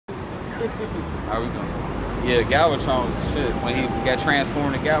How we doing? Yeah, Galvatron was the shit. When he got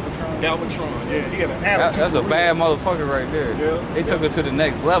transformed to Galvatron. Galvatron, yeah, he had an attitude. That's a bad motherfucker right there. Yeah. They took it to the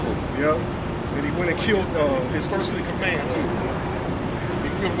next level. Yeah. And he went and killed his first in command, too.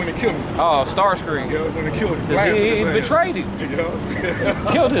 He went and killed him. Oh, Starscream. Yeah, went and killed him. He betrayed him.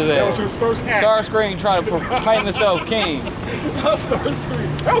 Yeah. Killed his ass. That was his first act. Starscream tried to proclaim himself king. Starscream.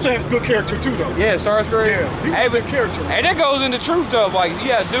 That was a good character, too, though. Yeah, Starscream. Yeah, he was a good character. Hey, that goes into truth, though. Like,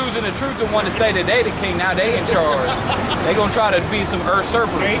 yeah, dudes in the truth that want to say that they the king, now they in charge. They gonna try to be some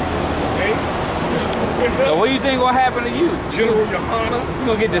usurper. Hey. So what do you think gonna happen to you? General Johanna. You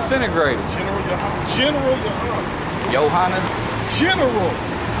gonna get disintegrated. General Johanna. Johanna? General.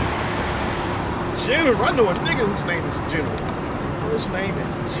 I know a nigga whose name is General. First name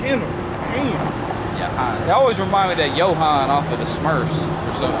is General. Damn. Johanna. They always remind me of that Johan off of the Smurfs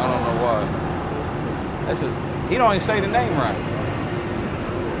or something. I don't know why. That's just, he don't even say the name right.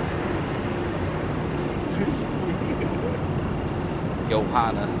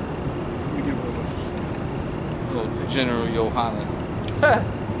 Johanna. General Johanna.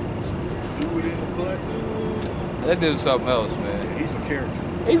 Do it in the butt. That dude's something else, man. Yeah, he's a character.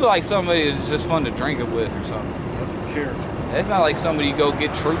 He's like somebody that's just fun to drink it with or something. That's a character. It's not like somebody you go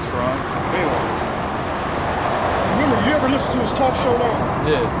get truth from. Man. Remember, you ever listen to his talk show now?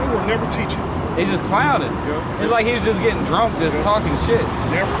 Yeah. They were never teaching. He just clowning. Yeah. It's like he was just getting drunk, just talking shit.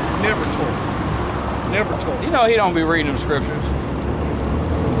 Never taught. Never taught. You know he don't be reading them scriptures.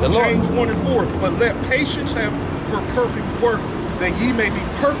 James 1 and 4. But let patience have her perfect work, that ye may be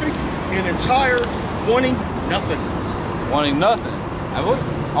perfect and entire, wanting nothing. Wanting nothing. I mean,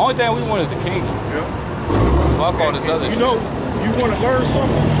 the only thing we want is the kingdom. Yeah. Fuck all this other shit. You know, you want to learn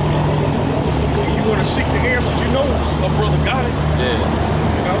something, you want to seek the answers, you know a brother got it. Yeah.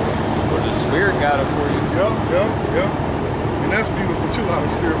 You know? Or the spirit got it for you. Yeah. And that's beautiful too, how the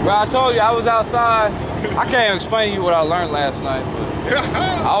spirit works. Well, I told you, I was outside. I can't explain to you what I learned last night, but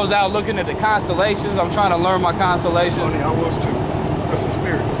I was out looking at the constellations. I'm trying to learn my constellations. That's funny, I was too. That's the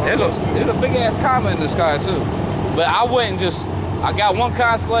spirit. There's a big ass comet in the sky too. But I wouldn't just, I got one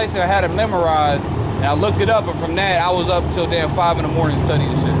constellation, I had it memorized, and I looked it up, and from that, I was up till damn 5 in the morning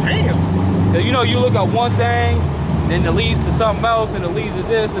studying shit. Damn. You know, you look at one thing, then it leads to something else, and it leads to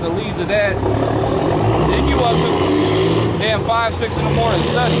this, and it leads to that. Then you up to damn 5, 6 in the morning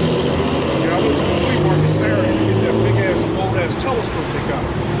studying. Yeah, I went to the flea market Saturday to get that big ass, old ass telescope they got.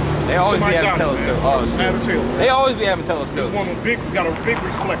 They always be having telescopes. They always be having telescopes. This one big, got a big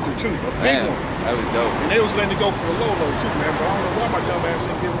reflector too, a big one. That was dope. And they was letting it go for the low too, man. But I don't know why my dumb ass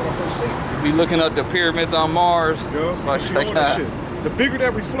didn't get it when I first seen it. Be looking up the pyramids on Mars. Yeah, like see all that shit. The bigger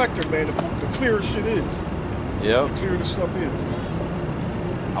that reflector, man, the clearer shit is. Yep. The clearer the stuff is.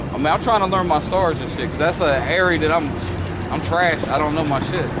 I mean, I'm trying to learn my stars and shit, cause that's an area that I'm trash. I don't know my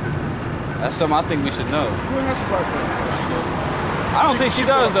shit. That's something I think we should know. Well, that's about that. She does. I don't think she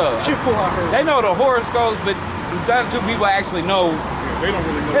does though. She pull out her. They know the horoscopes, but the two people actually know. Yeah, they don't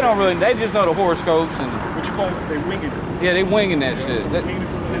really know. They don't really. They just know the horoscopes and. What you call it? They winging it. Yeah, they winging that shit.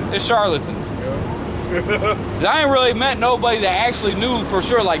 They're charlatans. Yeah. I ain't really met nobody that actually knew for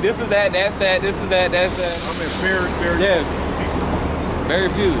sure. Like this is that, that's that, this is that, that's that. I mean, very few people. Very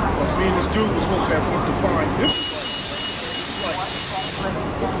few. Because me and this dude was supposed to have went to find this.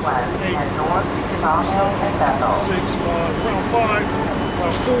 Around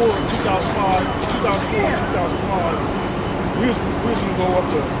 4 in 2005, 2005. We was gonna go up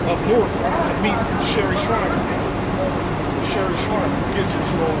north to meet Sherry Shriner. Sherry Shriner gets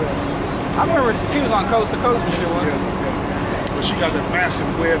into all that. I remember she was on Coast to Coast and shit, wasn't she? Yeah. But she got that massive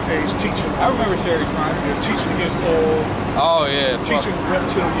web page teaching. I remember Sherry Shriner. Yeah, teaching against Paul. Oh yeah. Teaching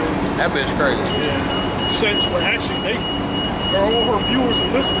reptilians. That bitch crazy. Yeah. Since, well, actually, all her viewers and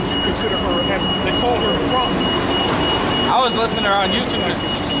listeners consider her, they call her the prophet. I was listening to her on YouTube.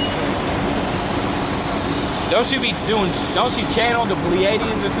 Don't she channel the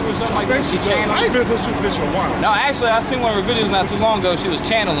Pleiadians or two or something like that? She channels? I ain't been listening to this in a while. No, actually, I seen one of her videos not too long ago. She was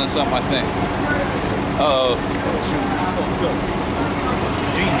channeling something, I think. Uh-oh. She was fucked up.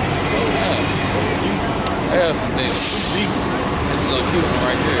 Demons. There's some things. There's a little cute one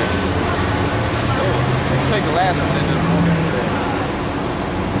right there. Take the last one into the morning.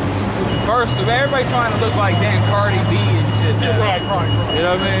 First, everybody trying to look like damn Cardi B and shit. Yeah, right. You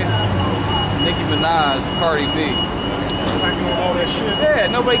know what I mean? Nicki Minaj, Cardi B. All that shit. Yeah,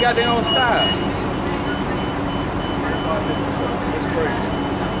 nobody got their own style. That's crazy.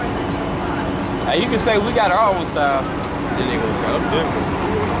 Now you can say we got our own style. Then they gonna say I'm different.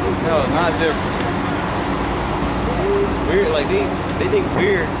 No, not different. It's weird, like they think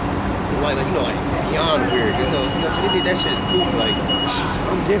weird. It's like you know, like beyond weird. You know what I'm saying? They think that shit is cool. Like,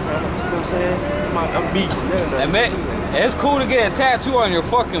 I'm different. You know what I'm saying? I'm me. Admit, it's cool to get a tattoo on your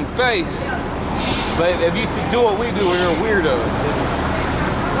fucking face, but if you do what we do, you're a weirdo.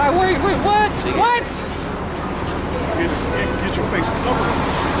 Like, wait, what? What? Get your face covered.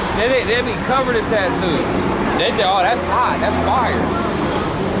 They be covered in tattoos. They say, oh, that's hot, that's fire.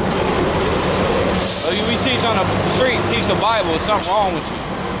 Well, we teach on the street, teach the Bible, there's something wrong with you.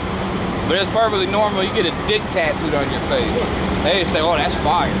 But it's perfectly normal, you get a dick tattooed on your face. They say, oh, that's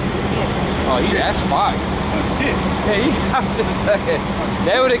fire. Oh, that's fire. A dick. Yeah, I'm just saying.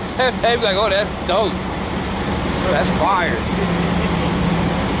 They would accept, they'd be like, oh, that's dope. That's fire.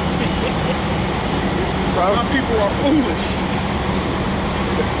 Our people are foolish.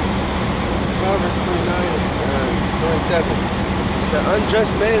 Proverbs 29:27. It's an unjust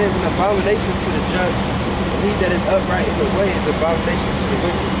man is an abomination to the just, and he that is upright in the way is an abomination to the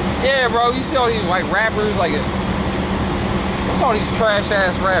wicked. Yeah, bro, you see all these like rappers, like, what's all these trash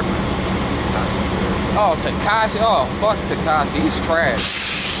ass rappers? Oh, Tekashi, oh, fuck Tekashi, he's trash.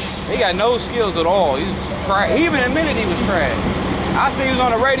 He got no skills at all, he's trash. He even admitted he was trash. I see he was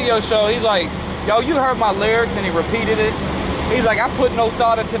on a radio show, he's like, yo, you heard my lyrics, and he repeated it. He's like, I put no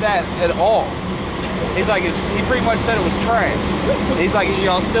thought into that at all. He's like, he pretty much said it was trash. He's like,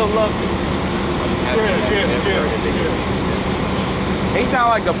 y'all still love it. Yeah. He sound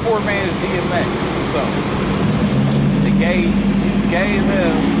like the poor man's DMX or something. The gay, he's gay as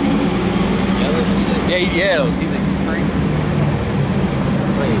hell. Yeah, he yells. He's like, screaming.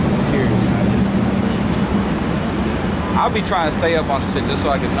 I'll be trying to stay up on the shit just so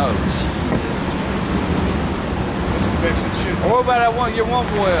I can know. Vexing shit. Or what about that one, your one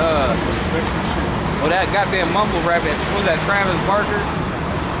boy, Vexing shit. well, that goddamn mumble rap, what was that, Travis Barker?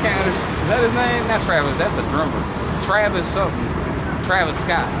 Is that his name? Not Travis, that's the drummer. Travis something. Travis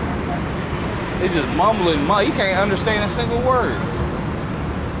Scott. He's just mumbling, he can't understand a single word.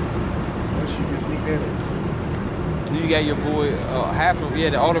 That shit gives me headaches. And you got your boy,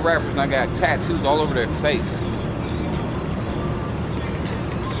 all the rappers now got tattoos all over their face.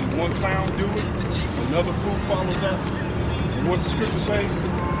 See one clown do it, another fool follows up. And what the scripture say?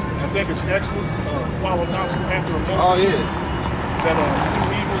 I think it's Exodus, follow not after a multitude. Oh, yeah. That do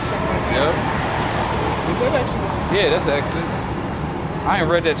evil or something like that. Yep. Is that Exodus? Yeah, that's Exodus. I ain't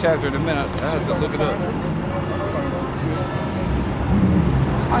read that chapter in a minute. I have to look it up.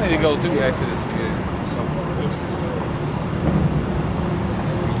 I need to go through Exodus again.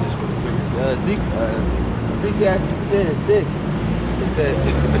 Ecclesiastes 10:6. It said,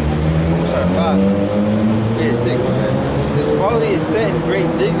 I'm sorry, 5. Yeah, 6, my bad. It says, quality is set in great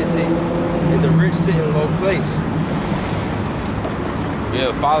dignity, and the rich sit in low place.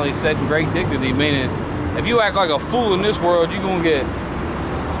 Yeah, folly set in great dignity, meaning if you act like a fool in this world, you're gonna get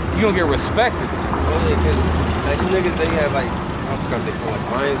respected. Oh yeah, cause like you niggas, they have like, I forgot what they call like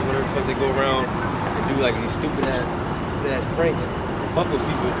lions, whatever the fuck they go around and do like these stupid ass pranks, fuck with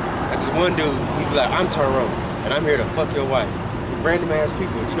people. Like this one dude, he be like, I'm Tyrone, and I'm here to fuck your wife. Random ass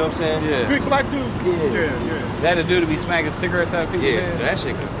people, you know what I'm saying? Yeah. Big black dude. Yeah. That the dude to be smacking cigarettes out of people's Yeah, heads? that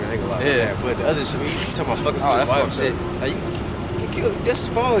shit could be, I ain't gonna lie about that. But the other shit, you talking about fucking that's people's wife fucked shit, up. like you kill, that's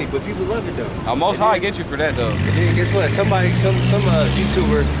folly, but people love it though. Most High get you for that though. And then guess what? Some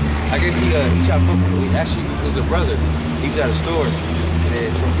YouTuber, I guess he tried to fuck with me. Actually, it was a brother. He was at a store, and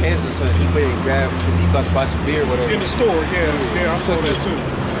then from Kansas, so he went and grabbed, because he about to buy some beer or whatever. In the store, yeah, I saw that too. You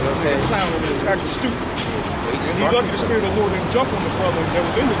know what I'm saying? Clown was acting stupid. And He lucky the Spirit of the Lord didn't jump on the brother that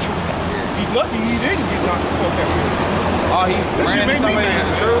was in the truth. He lucky he didn't get knocked the fuck out. Oh, he That shit ran made me somebody mad. in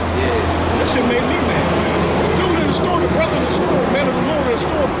the truth? Yeah. That shit made me mad. Dude in the store, the brother in the store, man of the Lord in the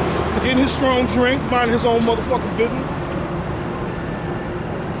store, getting his strong drink, minding his own motherfucking business.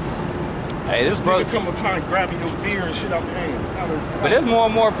 Hey, this brother. Nigga come up trying to grab me your beer and shit out the hand. But there's more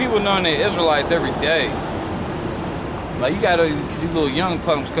and more people knowing they're Israelites every day. Like you got these little young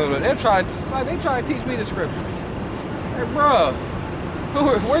punks coming up. They try to teach me the scripture. Hey, bro,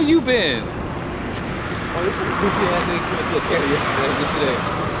 where you been? Oh, this is a goofy ass nigga coming to a camera yesterday.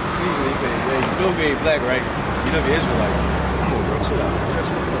 He said, man, you know we ain't black, right? You know we Israelites. Come on, bro, chill out.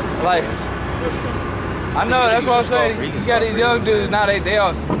 Like, I know, that's what I'm saying. You got these young dudes now, they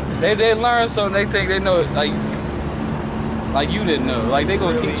learn something, they think they know it, like you didn't know. Like they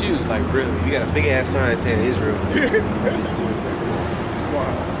gonna teach you. Like really, you got a big ass sign saying Israel.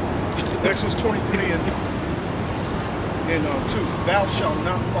 Wow. Exodus 23 and 2. Thou shalt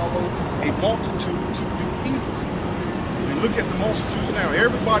not follow a multitude to do evil. And look at the multitudes now.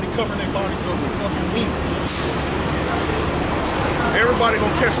 Everybody covering their bodies up with fucking evil. Everybody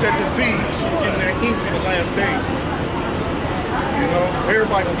gonna catch that disease from getting that ink in the last days. You know,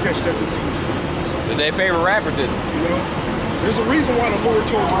 everybody gonna catch that disease. But their favorite rapper didn't. You know? There's a reason why the Lord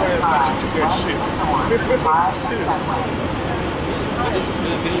told your ass not to do that shit. There's a good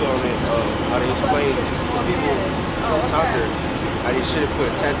video on it, how they explain people in soccer, how they should have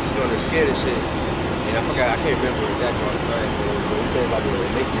put tattoos on their skin and shit. And I forgot, I can't remember exactly what the science was, but it says like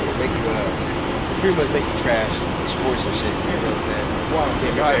it make you pretty much make you trash sports and shit. You know what I'm saying?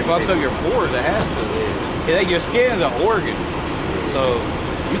 Wow. Right, it fucks up your pores. It has to. Yeah, your skin is an organ, so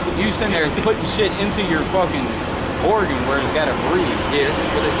you sitting there putting shit into your fucking organ where it's gotta breathe. Yeah,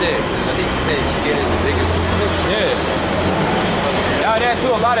 that's what they said. I think you said your skin is the biggest tip. Yeah. Now that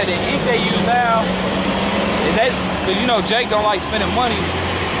too, a lot of the ink they use now is that, cause you know Jake don't like spending money,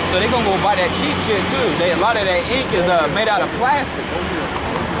 so they gonna go buy that cheap shit too. A lot of that ink is made out of plastic.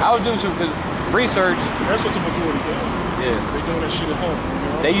 I was doing some research. That's what the majority do. Yeah. They doing that shit at home.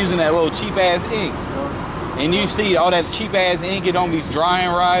 You know? They using that little cheap ass ink. And you see all that cheap ass ink, it don't be drying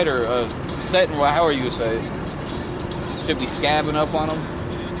right or setting right, however you would say it. Should be scabbing up on them.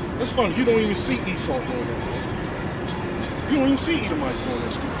 It's funny, you don't even see Esau doing that. You don't even see Edomites doing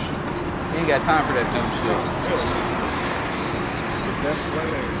that stupid shit. You ain't got time for that dumb shit. Yeah. That's flat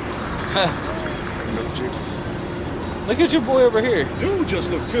ass. Look at your boy over here. Dude just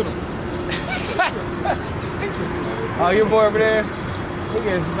look pitiful. Oh, your boy over there? He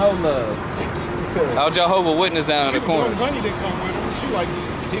gets no love. Oh, Jehovah's Witness down in the corner. Honey didn't come with her. She like,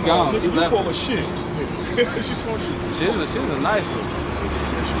 she gone. She you full of shit. She told you. She was a nice one.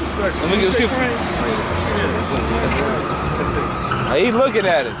 She was sexy. Let me go see. He's looking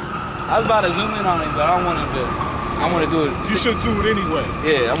at us. I was about to zoom in on him, but I don't want him to. I want to do it. You should do it anyway.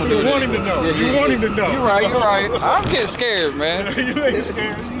 Yeah, I'm gonna do it. You want him to know. Yeah, you want him to know. You're right. You're right. I'm getting scared, man. You ain't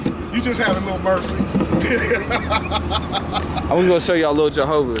scared. You just have a little mercy. I'm gonna show y'all little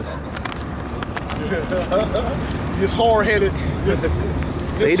Jehovah's. This hard-headed.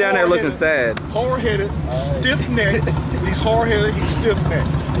 He down there looking sad. Hard-headed, stiff-necked. He's hard-headed. He's stiff-necked.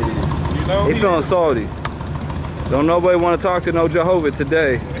 You know. He's feeling salty. Don't nobody want to talk to no Jehovah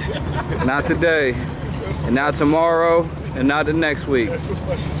today. Not today. And not tomorrow. And not the next week. It's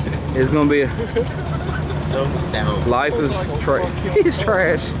gonna be. Life is trash. He's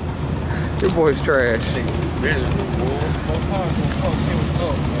trash. Your boy's trash.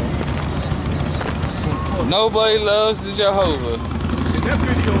 Nobody loves the Jehovah. In that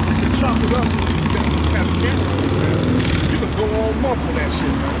video, you can chop it up. You have the camera on there. You can go all month on that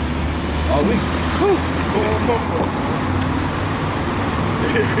shit, man. All week. Go all month on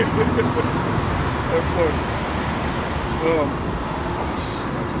it. That's funny. I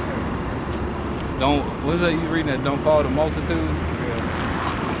just had Don't, what is that you reading that? Don't follow the multitude?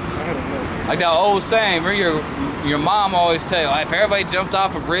 I had a note. Like that old saying, remember your mom always tell you, if everybody jumped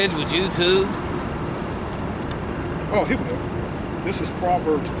off a bridge, would you too? Oh, here we go. This is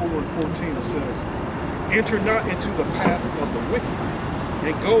Proverbs 4:14. It says, enter not into the path of the wicked,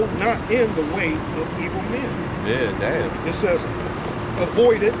 and go not in the way of evil men. Yeah, damn. It says,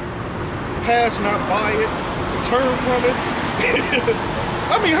 avoid it, pass not by it, turn from it.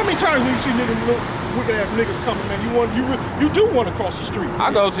 I mean, how many times do you see wicked ass niggas coming, man? You do want to cross the street. I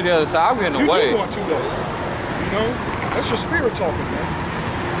go to the other side, I'm getting You away. do want to though. You know? That's your spirit talking, man.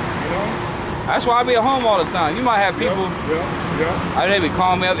 You know? That's why I be at home all the time. You might have people, they be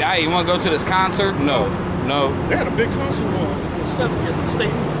calling me up, hey, you want to go to this concert? No. They had a big concert on 7th at the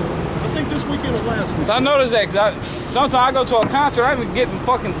stadium. I think this weekend or last week. So I noticed that, because sometimes I go to a concert, I be getting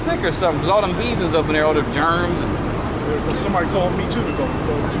fucking sick or something, because all them heathens up in there, all the germs. And somebody called me too to go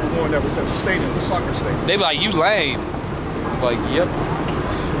to the one that was at the stadium, the soccer stadium. they be like, you lame. I'm like, yep.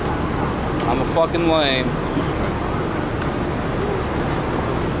 I'm a fucking lame.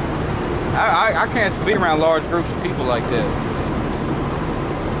 I can't be around large groups of people like that.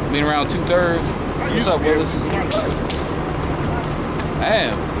 Being around 2/3. What's up, Willis?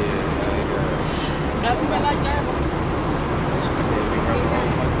 Damn.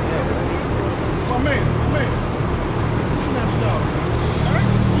 My man. She got you out. Sorry?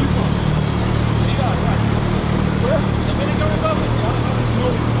 Where you from? Right. Where? Dominican Republic.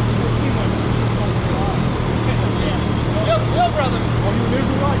 Yo, brothers. Are you an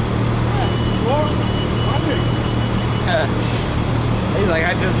Israelite? He's like,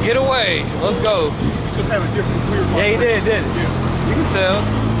 I just get away. Let's go. He just had a different weird Yeah, he did. Yeah. You can tell.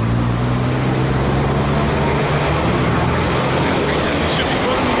 He should be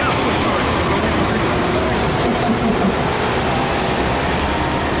running me out sometimes.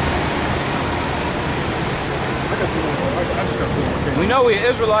 I just got to go. We know we're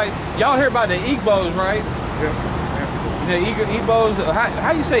Israelites. Y'all hear about the Igbos, right? Yeah. The Igbos,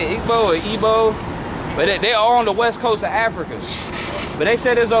 how you say Igbo or Igbo? But they're all on the west coast of Africa. But they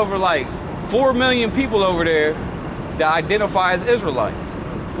said there's over like 4 million people over there that identify as Israelites.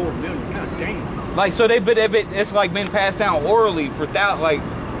 4 million, god damn. Like, so it's like been passed down orally for like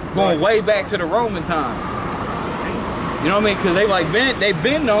going way back to the Roman time. You know what I mean? Because they've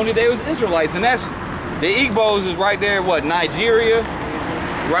been known that they was Israelites, and that's the Igbos is right there. What, Nigeria,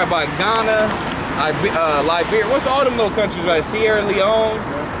 right by Ghana, Liberia. What's all them little countries right? Sierra Leone.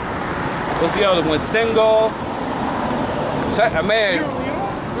 What's the other one? Senegal. Man. Sierra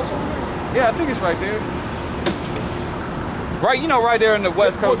Leone? That's over there. Yeah, I think it's right there. Right, you know, right there in the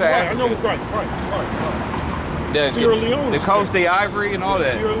west coast of Africa. I know, right. Sierra Leone. The coast, the Ivory, and all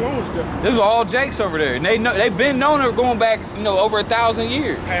that. Sierra Leone is different. This is all Jakes over there, and they've been known to going back, you know, over 1,000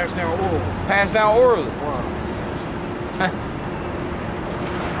 years. Passed down orally. Passed down orally. Wow.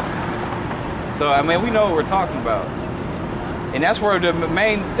 So I mean, we know what we're talking about, and that's where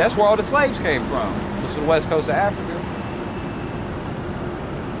that's where all the slaves came from. This is the west coast of Africa.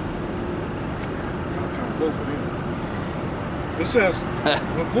 Both of them. It says,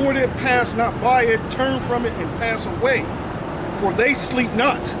 avoid it, pass not by it, turn from it, and pass away. For they sleep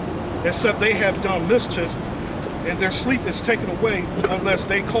not, except they have done mischief, and their sleep is taken away, unless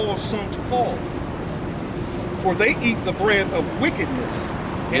they cause some to fall. For they eat the bread of wickedness,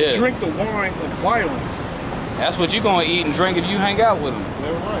 and drink the wine of violence. That's what you're going to eat and drink if you hang out with them.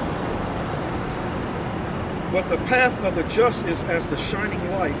 They're right. But the path of the just is as the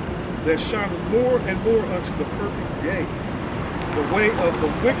shining light, that shineth more and more unto the perfect day. The way of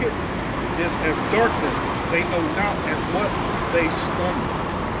the wicked is as darkness. They know not at what they stumble.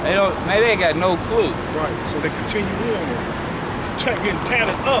 They don't, man, they ain't got no clue. Right, so they continue on and getting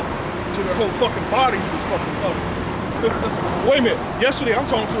tatted up to their whole fucking bodies is fucking up. Wait a minute, yesterday I'm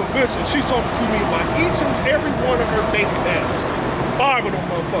talking to a bitch and she's talking to me about each and every one of her baby daddies. 5 of them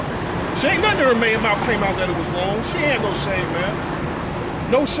motherfuckers. She ain't nothing in her mouth came out that it was wrong. She ain't no shame, man.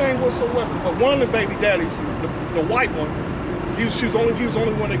 No shame whatsoever. But one of the baby daddies, the white one, he was the only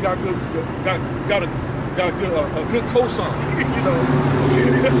one that got a good cosign. You know,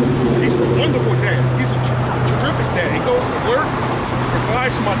 he's a wonderful dad. He's a terrific dad. He goes to work,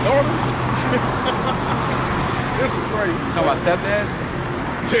 provides for my daughter. This is crazy. Talking about stepdad?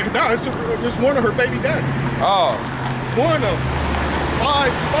 Yeah, no, it's one of her baby daddies. Oh, One of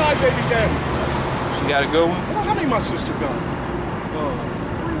five baby daddies. she got a good one. Well, how many my sister got? 3 or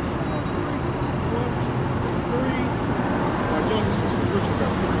 4, 3. My youngest sister, Richard,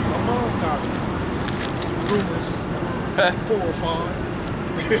 got 3. My mom got rumors, 4 or 5.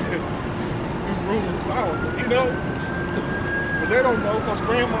 Rumors, I don't know, you know? But they don't know, because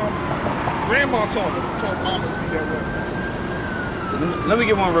grandma taught mama to be that way. Let me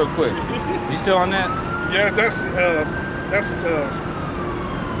get one real quick. You still on that? Yeah,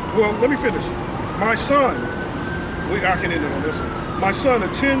 well, let me finish. My son, I can end it on this one. My son,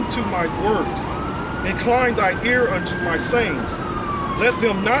 attend to my words. Incline thy ear unto my sayings. Let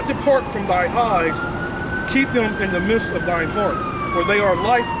them not depart from thy eyes. Keep them in the midst of thine heart. For they are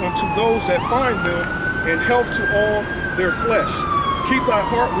life unto those that find them, and health to all their flesh. Keep thy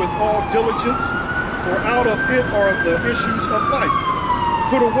heart with all diligence, for out of it are the issues of life.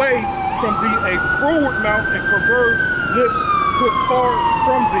 Put away from thee a froward mouth, and perverted lips put far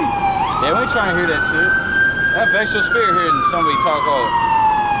from thee. Yeah, we ain't trying to hear that shit. That vex your spirit hearing somebody talk all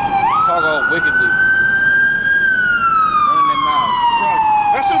wickedly. Running their mouth. Right.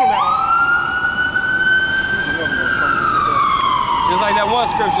 That's it on that one. Here's another one. Just like that one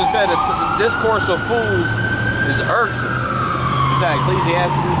scripture said, the discourse of fools is irksome. Is that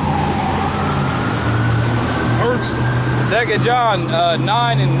Ecclesiastes? Irksome. 2 John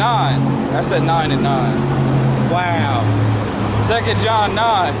 9 and 9. I said 9 and 9. Wow. 2 John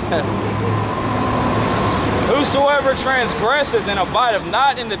 9. Whosoever transgresseth and abideth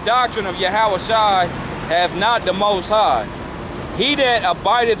not in the doctrine of Yahushua hath not the Most High. He that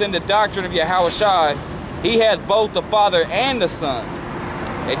abideth in the doctrine of Yahushua, he hath both the Father and the Son.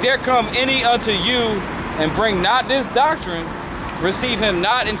 If there come any unto you and bring not this doctrine, receive him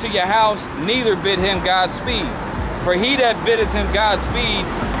not into your house, neither bid him Godspeed. For he that biddeth him Godspeed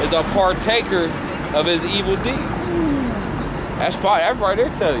is a partaker of his evil deeds. That's fine. That's right there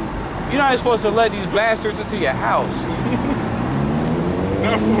tell you. You're not supposed to let these bastards into your house.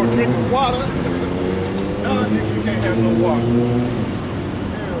 Not for a drink of water. No, you can't have no water.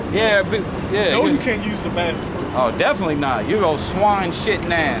 Yeah, No, you can't use the bathroom. Oh, definitely not. You old swine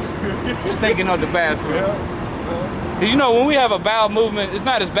shitting ass. Stinking up the bathroom. Yeah. Cause you know, when we have a bowel movement, it's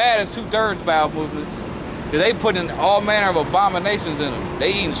not as bad as 2/3 bowel movements. Cause they put in all manner of abominations in them.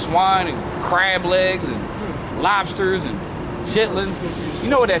 They eating swine and crab legs and lobsters and chitlins. You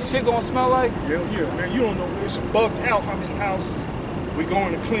know what that shit gonna smell like? Yeah, man. You don't know. It's bugged out how many houses We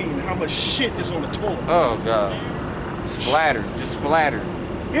going to clean. How much shit is on the toilet? Oh God. Splattered, just splattered.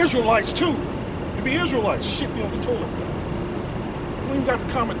 Israelites too. It be Israelites. Shit be on the toilet. We even got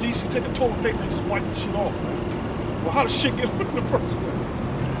the common decency, take a toilet paper and just wipe the shit off, man. Well, how does shit get on in the first place?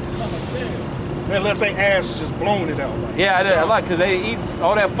 I'm like, damn. Unless they ass is just blowing it out. Like, Yeah, I like, cause they eat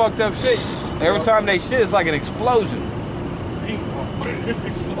all that fucked up shit. Every time they shit, it's like an explosion.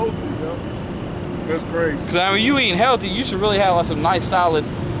 Explosion, yo. That's crazy. Cause I mean, you eating healthy, you should really have like some nice, solid,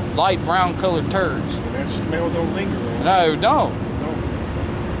 light brown colored turds. And that smell don't linger, man. No, don't.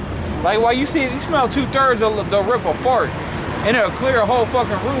 No. Like while you see it, you smell 2/3, they'll rip a fart, and it'll clear a whole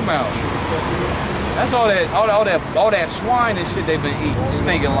fucking room out. That's all that swine and shit they've been eating,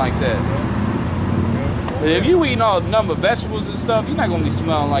 stinking like that. But if you eating all number of vegetables and stuff, you're not gonna be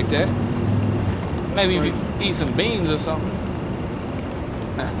smelling like that. Maybe if you eat some beans or something.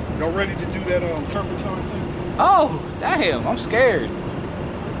 Y'all ready to do that turpentine thing? Oh, damn, I'm scared.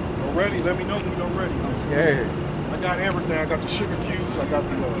 Y'all ready? Let me know when y'all ready. I'm scared. I got everything. I got the sugar cubes. I got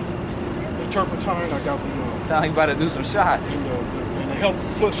the turpentine. I got the Sound like you about to do some shots. and to help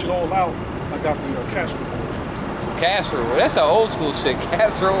flush it all out, I got the castor oil. Some castor oil. That's the old school shit.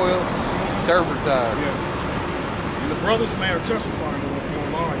 Castor oil, turpentine. Yeah. And the brothers, man, are testifying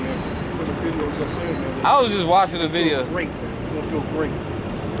online, man. For the videos I've seen, man. I was just watching the video. Feel great, man. You're gonna feel great.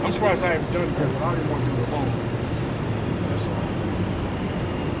 I'm surprised I haven't done it yet, but I didn't want to do it alone. That's all.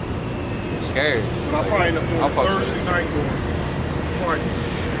 I'm scared. But I'll probably end up doing I'll it fuck with Thursday night or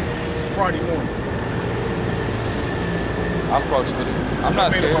Friday morning. I fucks with it. I'm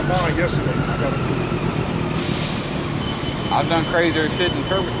not I made scared. up my mind yesterday. I gotta do it. I've done crazier shit than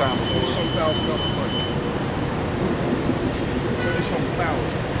turpentine before. Some $1,000 budget. 20-something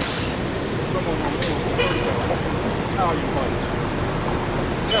thousand. Some of them are more than 30,000. Italian budgets.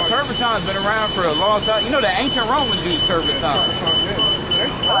 Yeah, turpentine's been around for a long time. You know the ancient Romans used turpentine.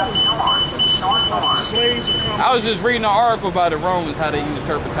 Slaves are coming. I was just reading an article about the Romans, how they use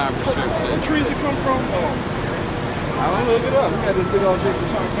turpentine for shit. Where trees that come from? I want to look it up. We got this big old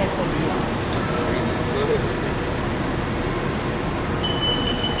turpentine come from here.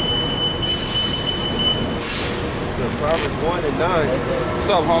 So Proverbs 1 and 9. What's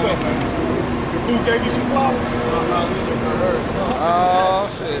up, homie? What's up, man? Your boo gave you some flowers? Oh,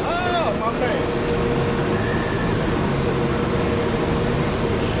 shit. Oh, my man.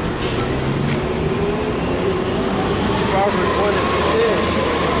 Proverbs 1 and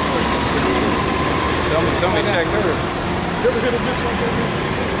 10. Tell me, check her. You ever hit a bitch like that?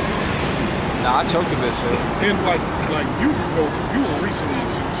 Nah, I choked a bitch, yo. And like you were recently in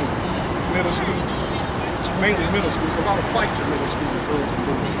school too. Middle school. It's mainly middle school. There's a lot of fights in middle school with girls and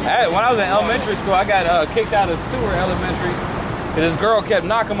boys. When I was in elementary school, I got kicked out of Stewart Elementary. And this girl kept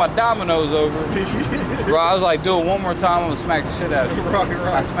knocking my dominoes over. Bro, I was like, do it one more time, I'm gonna smack the shit out of you. Right.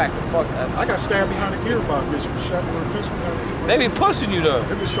 I smacked the fuck out of I got stabbed behind the ear by a bitch with shot with a pistol behind the ear. They be pushing you though.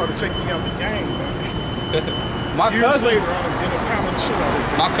 They was trying to take me out the game, man. My Years cousin, later, I'm in a pounding the shit out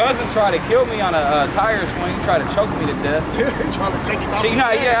of it. my cousin tried to kill me on a tire swing, tried to choke me to death. They trying to take him out She, the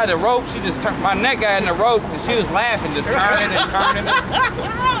game. had the rope, she just turned, my neck got in the rope, and she was laughing, just turning and turning.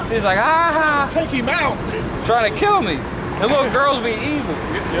 She's like, ah, Take him out. trying to kill me. The little girls be evil.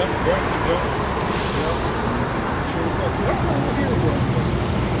 Yeah. Sure the fuck. I don't know what here it was.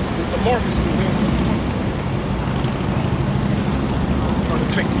 It's the Marcus to him. Trying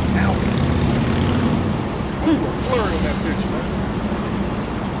to take me out. You were flirting that bitch, man.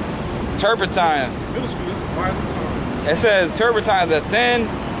 Turpentine. Middle school, it's a violent time. It says turpentine is a thin,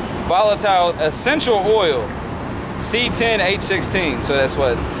 volatile, essential oil. C10H16. So that's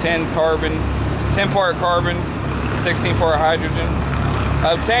what? 10 part carbon, 16 part hydrogen.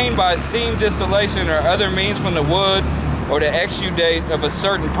 Obtained by steam distillation or other means from the wood or the exudate of a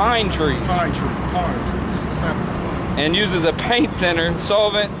certain pine tree. Pine tree. It's a sapling. And uses a paint thinner,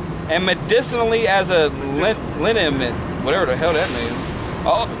 solvent, and medicinally as a liniment, whatever the hell that means.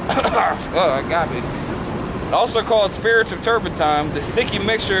 Oh, it got me. Also called spirits of turpentine, the sticky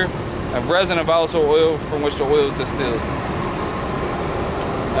mixture of resin and volatile oil from which the oil is distilled.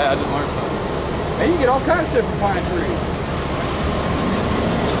 Hey, I just learned something. And you get all kinds of shit from pine trees.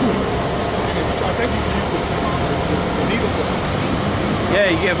 I think you can use it to the needles of tea. Yeah,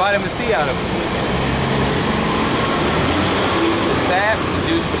 you get vitamin C out of it. The sap is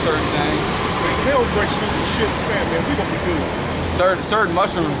used for certain things. Man, hell breaks loose and shit, fat man. We gonna be good. Certain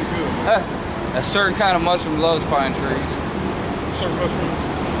mushrooms. We good. A certain kind of mushroom loves pine trees. Certain mushrooms.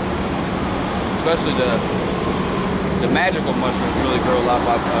 Especially the magical mushrooms really grow a lot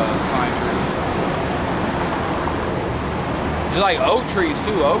by pine trees. Just like oak trees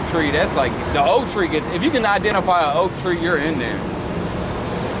too. Oak tree, that's like, the oak tree gets, if you can identify an oak tree, you're in there.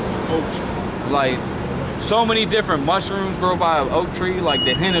 Oak tree. Like, so many different mushrooms grow by an oak tree, like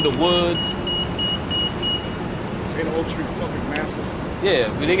the hen of the woods. And the oak tree fucking massive. Yeah,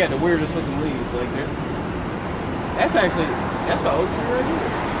 but they got the weirdest looking leaves. Like, that's an oak tree right here.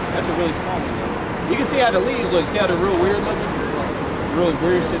 That's a really small one. You can see how the leaves look. See how they're real weird looking? Really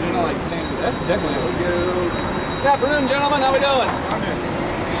weird shit. They're not like standard. That's definitely an oak tree. Good afternoon, gentlemen. How we doing?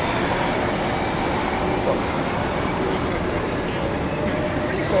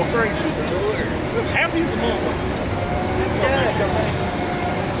 He's so crazy. Just happy as a motherfucker.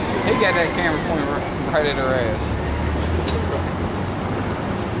 He got that camera pointed right at her ass.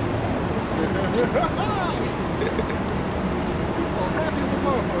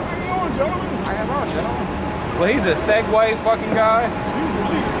 Well, he's a Segway fucking guy.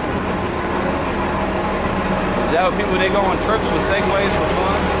 Is that what people, they go on trips with Segways for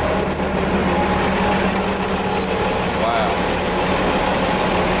fun? Wow.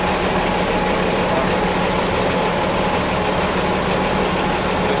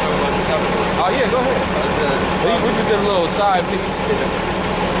 Still talking about this topic? Oh yeah, go ahead. We just did a little side piece.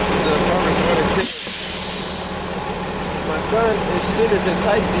 My son, if sin is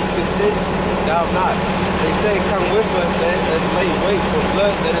enticed thee, consent thou not. They say, come with us, let's lay wait for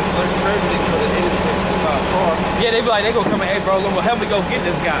blood, that is lurk perfect for the innocent without cause. Yeah, they be like, they gonna come in, hey bro, well, help me go get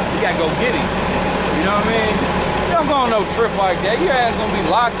this guy. You gotta go get him. You know what I mean? You don't go on no trip like that. Your ass gonna be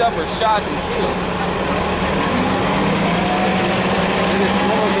locked up or shot and killed. It is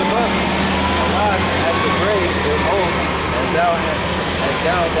swallowed them up, alive at the grave, and old, as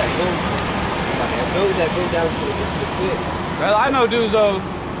thou that go. And those that go down to the pit. Well, I know dudes though,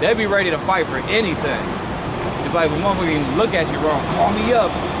 they be ready to fight for anything. If like, when motherfucker even look at you wrong, call me up,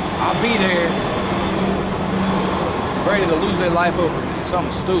 I'll be there. Ready to lose their life over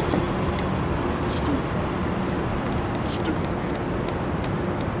something stupid. Stupid.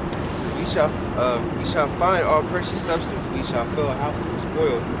 We shall find all precious substance. We shall fill a house with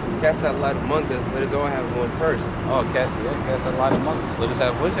spoil. Cast out light among us. Let us all have one purse. Oh, cast that light among us. Let us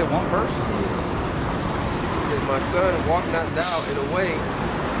have, what is it, one purse? My son, walk not thou in a way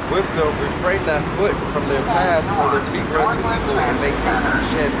with them, refrain thy foot from their path, for their feet run to evil and make haste to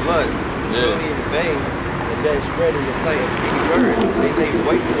shed blood. Surely in vain, the dead spread in the sight of any bird. They lay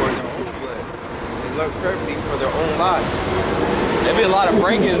wait for their own blood. They lurk privily for their own lives. There be a lot of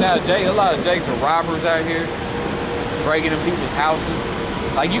break-ins out of Jake. A lot of Jakes are robbers out here, breaking in people's houses.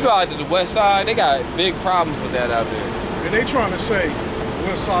 Like, you go out to the west side, they got big problems with that out there. And they trying to say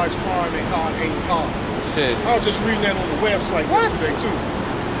west side's crime ain't high. Shit. I was just reading that on the website yesterday too.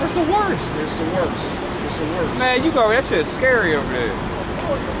 That's the worst. It's the worst. It's the worst. Man, you go, that shit's scary over there.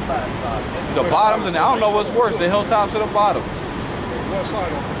 The bottoms, and I don't know what's worse, the hilltops or the bottoms. West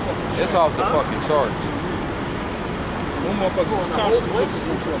side off the fucking charts. It's off the fucking charts. One motherfucker is constantly looking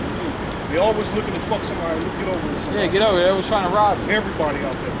for trouble too. They always looking to fuck somebody, get over with somebody. Yeah, get over there. They was trying to rob you. Everybody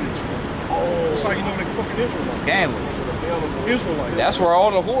out that bitch, man. That's how you know they fucking Israelites. Scandalous. Israelites. That's where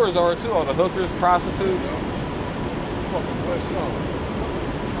all the whores are too, all the hookers, prostitutes. Fucking West Side.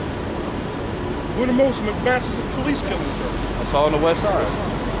 Where the most masses of police killings are. That's all on the west side.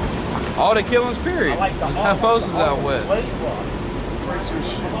 All the killings, period. There's most is out west. Crazy as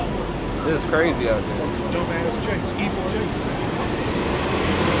shit. This is crazy out there. Dumbass chase. Evil chase, man.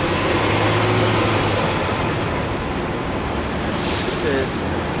 It says,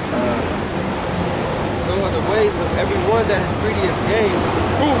 so are the ways of everyone that is greedy of gain.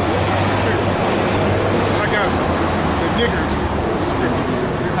 Ooh, this is the spirit. Since I got the niggers scriptures.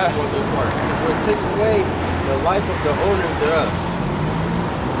 It says, will take away the life of the owners thereof.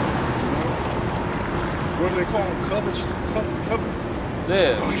 What do they call them? Covet.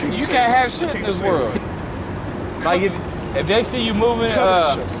 Yeah, you can't have shit in this world. Like if they see you moving,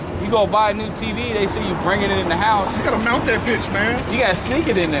 you go buy a new TV, they see you bringing it in the house. You gotta mount that bitch, man. You gotta sneak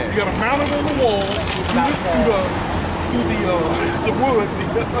it in there. You gotta mount it on the wall through the wood.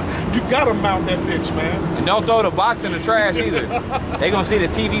 You gotta mount that bitch, man. And don't throw the box in the trash either. They gonna see the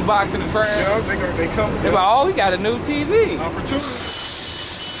TV box in the trash. Yeah, they come. They're like, oh, he got a new TV. Opportunity.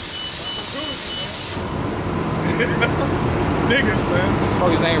 Niggas, man.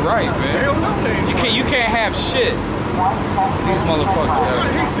 Fuckers ain't right, man. Hell no, they ain't. You can't have shit. These motherfuckers.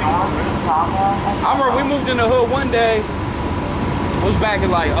 I hate these, man. I remember we moved in the hood one day. It was back in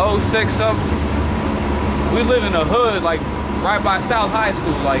like 06 something. We lived in the hood, like right by South High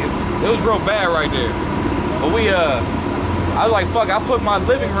School. Like it was real bad right there. But I was like, fuck, I put my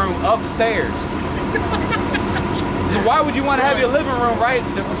living room upstairs. Why would you want to have your living room right?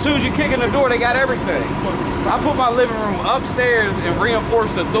 As soon as you kick in the door, they got everything. I put my living room upstairs and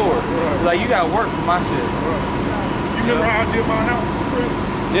reinforced the door. Like, you got to work for my shit. You remember how I did my house in the crib?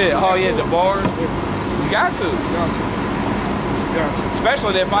 Yeah, oh yeah, the bars. Yeah. You got to. Got to. Got to.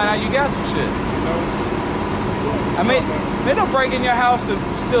 Especially if they find out you got some shit. You know? I mean, they don't break in your house to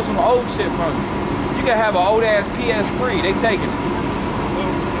steal some old shit from you. You can have an old ass PS3, they taking it.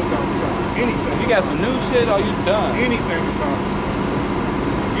 Anything. If you got some new shit, oh, you done. Anything about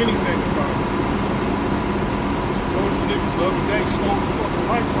it. Anything about it. Those niggas the other day stole the fucking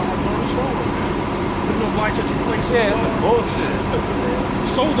lights on the shoulder, man. There's no lights at your place. Yeah, it's some bullshit.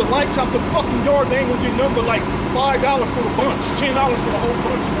 Sold the lights out the fucking yard, they ain't gonna get nothing but like $5 for the bunch, $10 for the whole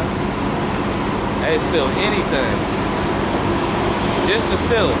bunch, man. They steal anything. Just to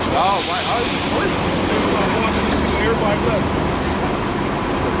steal it. Oh, why? Oh, you free. Everybody watching this shit, everybody left.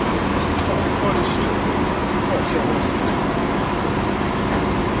 Fucking funny shit. Oh, shit.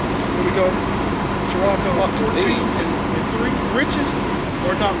 Here we go. Sherrod number 14 and 3. Riches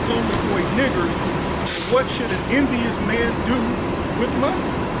are not common for a nigger. What should an envious man do with money?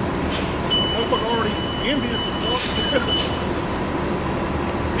 Motherfucker already envious as fuck.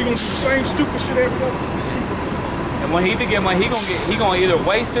 He gonna do the same stupid shit every other. And when he get money, he gonna either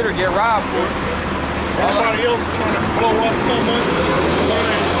waste it or get robbed for it. Everybody else is trying to blow up, come on.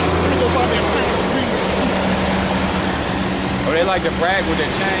 Let me go buy me a pack of weed. Or they like to brag with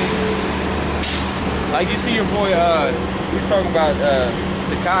their chains. Like you see your boy, he was talking about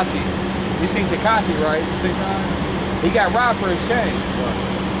Tekashi. You seen Tekashi, right? 6 9? He got robbed for his chain.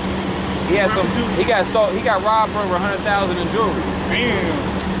 He had some. He got robbed for over 100,000 in jewelry. Damn.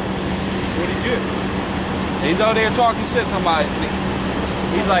 That's what he did. He's out there talking shit to somebody.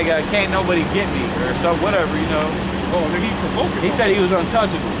 He's like, can't nobody get me or so whatever, you know. Oh, did he provoke him? He said he was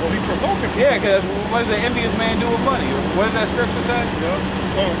untouchable. Oh, he provoked him. Yeah, because what does the envious man do with money? What does that scripture say?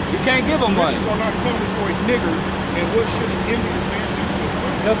 Yeah. You can't give him money. Riches are not coming for a nigger, and what should an envious man do with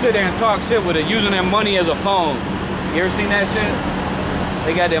money? They'll sit there and talk shit with it, using their money as a phone. You ever seen that shit?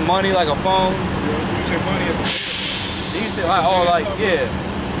 They got their money like a phone. Yeah, using money as a You see, like, oh, like, yeah.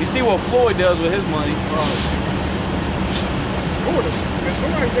 You see what Floyd does with his money. Florida, man,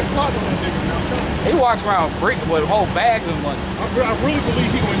 somebody get plotting on that nigga now. I'm telling you. He walks around with whole bags of money. I really believe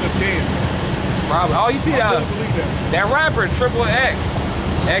he gonna end up dead. Probably. Oh, you see I really believe that. that rapper, Triple X,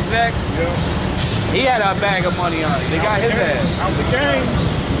 XX? Yeah. He had a bag of money on it. They got his ass. Out the game.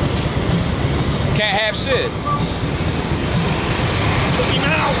 Can't have shit. Took him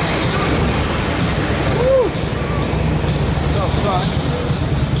out. Woo. What's up, son?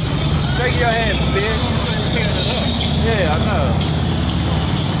 Shake your head, bitch. Yeah, I know.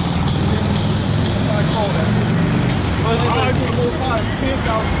 I call that. What is I it? do the most high is 10,000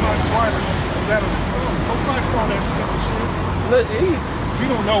 times brighter than most high saw that simple shit. Look, You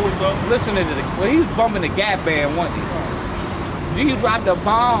don't know it though. listen to the. Well, he was bumping the Gap Band, wasn't he? Do you drop the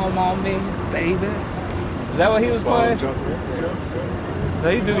bomb on me, baby? Is that what he was playing? No,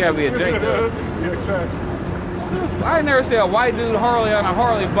 he do gotta be a Jake though. Yeah, exactly. I ain't never seen a white dude Harley on a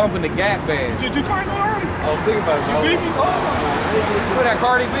Harley bumping the Gap Band. Did you find that already? I was thinking about it. You beat me? Oh. What that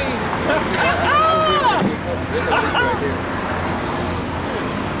Cardi B?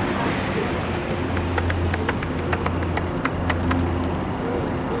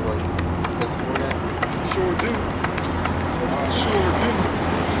 Sure do. Sure do.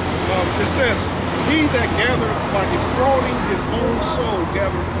 It says, he that gathereth by defrauding his own soul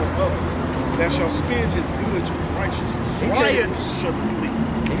gathereth for others, that shall spend his goods with righteousness. Riotously.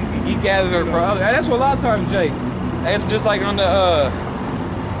 He gathers her for others. And that's what a lot of times, Jake. And just like on the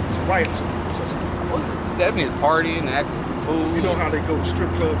It's riotous. that means partying, acting food. You know how they go to strip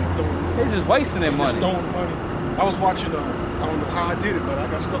clubs and throw They're just wasting their money. throwing money. I was watching, I don't know how I did it, but I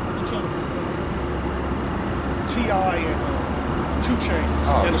got stuck with each other for a second. T.I. and 2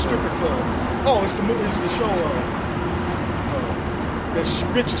 Chainz in a stripper club. Oh, it's the show, that's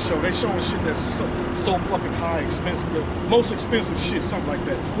richest show. They showing shit that's so fucking high, expensive, the most expensive shit, something like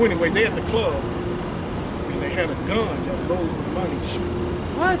that. Well, anyway, they at the club, and they had a gun that loads with money. Shit.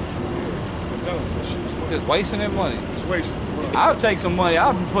 What? Yeah, a gun. That shit's money. Just wasting their money. It's wasted. I'll take some money.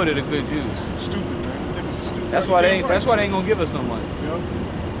 I'll put it to good use. Stupid, man. Niggas are stupid. That's why they ain't. That's why they ain't gonna give us no money. Yeah.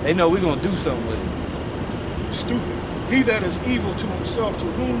 They know we gonna do something with it. Stupid. He that is evil to himself, to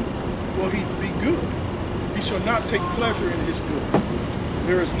whom will he be good? He shall not take pleasure in his good.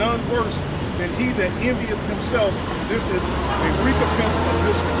 There is none worse than he that envieth himself. This is a recompense of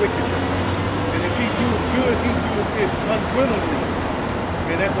his wickedness. And if he doeth good, he doeth it unwillingly.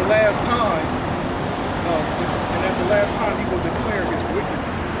 And at the last time, he will declare his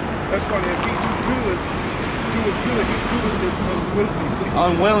wickedness. That's funny. If he doeth good, he doeth it unwillingly.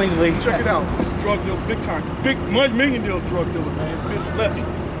 Unwillingly. Check it out. This drug dealer, big time, big $1 million drug dealer, man. Bitch Lefty.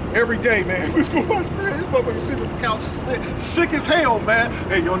 every day, man. We was going to watch Greg. This motherfucker sitting on the couch, sick as hell, man.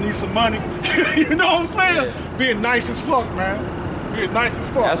 Hey, y'all need some money? You know what I'm saying? Yeah. Being nice as fuck, man. Being nice as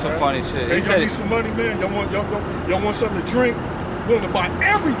fuck. That's man. some funny shit. Hey, He y'all need some money, man? Y'all want something to drink? Willing to buy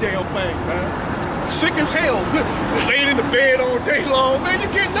every damn thing, man. Sick as hell. Good. Laying in the bed all day long, man. You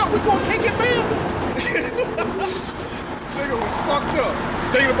getting up? We gonna kick it, man. Nigga was fucked up.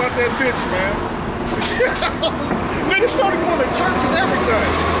 Thinking about that bitch, man. Nigga started going to church and everything.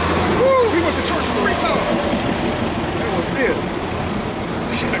 Woo, he went to church 3 times. That was it.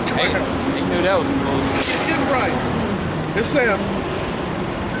 Hey, he knew that was some bullshit. Get right. It says,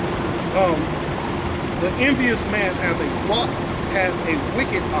 the envious man hath a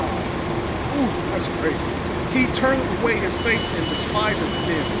wicked eye. Ooh, that's crazy. He turneth away his face and despiseth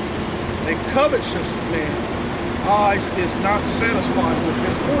men. A covetous man eyes is not satisfied with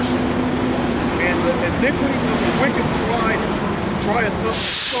his portion, and the iniquity of the wicked drieth up his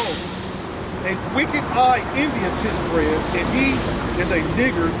soul. A wicked eye envieth his bread, and he is a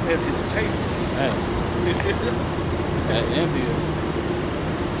niggard at his table. Hey. That envious.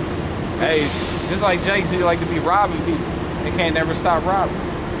 Hey, just like Jake, so you like to be robbing people. They can't never stop robbing.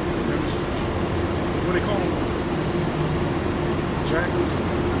 What do they call them?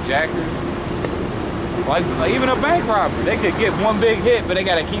 Jackers. Like even a bank robber, they could get one big hit, but they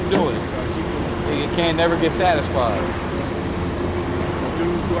gotta keep doing it. They can't never get satisfied. A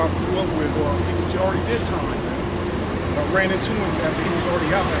dude who I grew up with, he already did time, man. I ran into him after he was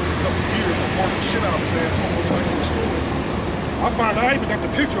already out after a couple of years. I marked the shit out of his ass, almost like in the store. I find I even got the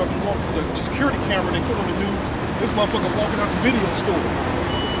picture of him walking the security camera they put on the news. This motherfucker walking out the video store.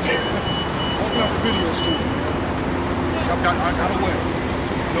 Walking out the video store. I got away.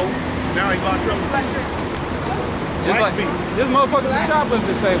 Nope. Now he locked up. Just like this motherfuckers are shopping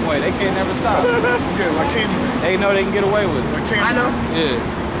the same way. They can't never stop. Yeah, like Candyman. They know they can get away with it. Like Candyman. I know. Yeah.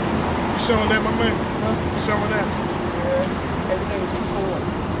 You selling that, my man? Huh? You selling that? Yeah. Everything was 2 for 1.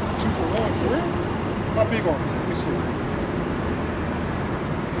 2 for 1, for real? How big on it? Let me see.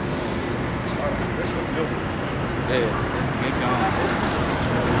 It's hot out here. That's the devil. Yeah. Get gone.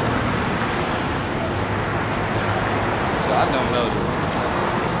 So I don't know this.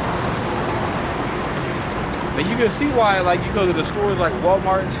 But you can see why, like, you go to the stores like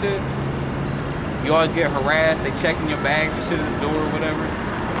Walmart and shit, you always get harassed. They checking your bags and shit at the door or whatever,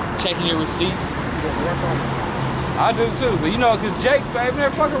 checking your receipt. I do too, but you know, because Jake, baby,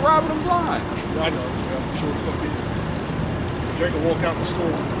 they're fucking robbing them blind. Yeah, I know. Yeah, I'm sure the fuck it is. Jake will walk out the store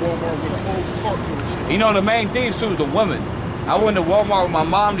with Walmart with a whole cart full of shit. You know, the main thing too is the women. I went to Walmart with my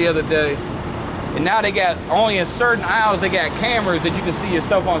mom the other day, and now they got, only in certain aisles, they got cameras that you can see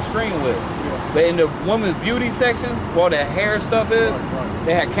yourself on screen with. But in the women's beauty section, where all that hair stuff is,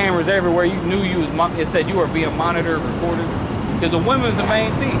 they had cameras everywhere. You knew you was, it said you were being monitored, recorded. Because the women's the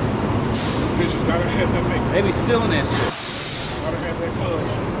main thief. Bitches gotta have that makeup. They be stealing that shit. Gotta have that club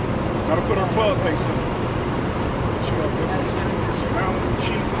shit. Gotta put her club face in. She up there smiling and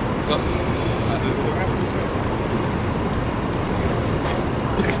cheesing.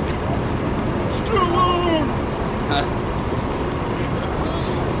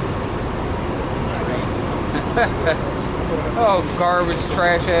 Oh, garbage,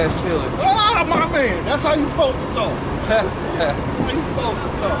 trash ass stealing. Ah, my man. That's how you supposed to talk. That's how you supposed to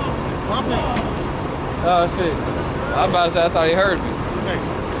talk. My man. Oh shit. I was about to say, I thought he heard me. Hey.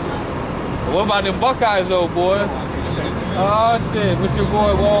 What about them Buckeyes though, boy? Oh shit, with your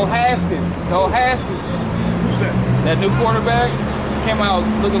boy, old Haskins. Old Haskins. Who's that? That new quarterback came out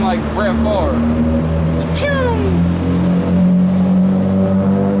looking like Brett Favre. Pew!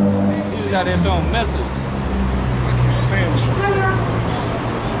 He was out there throwing missiles. I can't stand this.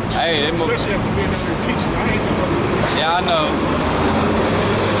 Hey, they especially after being up there teaching. I hate the motherfuckers. Yeah, I know.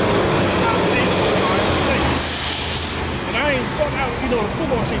 And I ain't fuck out, you know, the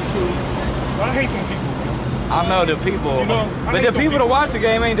football team cool. But I hate them people, man. I know the people. You know, but the people that watch the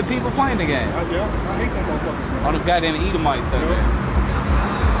game ain't the people playing the game. Yeah, I hate them motherfuckers, man. All the goddamn Edomites stuff, man.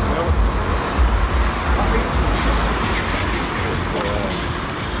 I hate them.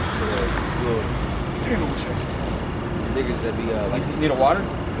 Damn, no shit. Niggas that be like You need a water?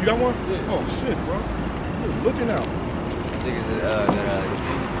 You got one? Yeah. Oh shit, bro. You're looking out. niggas that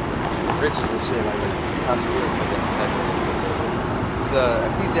riches and shit like hospital for that. It's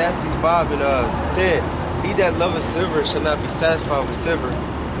Ecclesiastes 5 and 10. He that loveth silver shall not be satisfied with silver,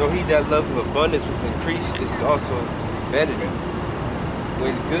 nor he that loveth abundance with increase. This is also vanity.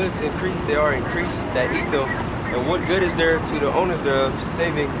 When goods increase, they are increased that eat them. And what good is there to the owners thereof,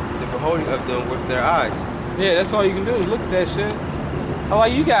 saving the beholding of them with their eyes? Yeah, that's all you can do is look at that shit. Oh,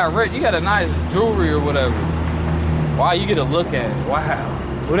 like you got a nice jewelry or whatever. Wow, you get to look at it. Wow.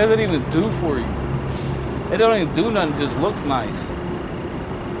 What does it even do for you? It don't even do nothing, it just looks nice.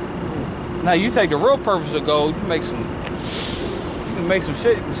 Now you take the real purpose of gold, you can make some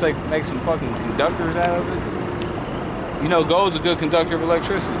shit, you can make some fucking conductors out of it. You know gold's a good conductor of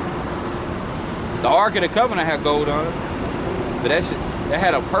electricity. The Ark of the Covenant had gold on it. But that shit, that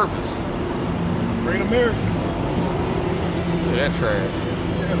had a purpose. Great America. Look at that trash.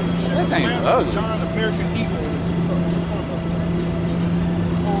 Yeah, That thing's ugly. Giant American Eagle.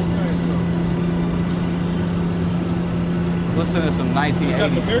 Listen to some You got the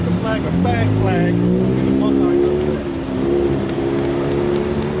 1980s. American flag, a fag flag, and a Buckeye up there.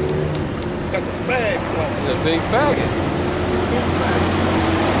 Got the fag flag. He's a big faggot.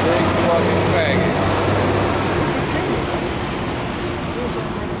 Big fucking faggot. This is Kenya, man.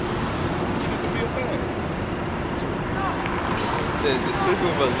 You get to be a fag. It says the sleep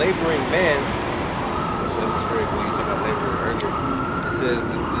of a laboring man. So this is very cool. You talked about labor earlier. It says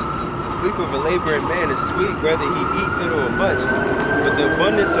the sleep of a laboring man is sweet, whether he eat little or much. But the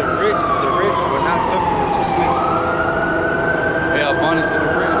abundance of the rich will not suffer him to sleep. Yeah, abundance of the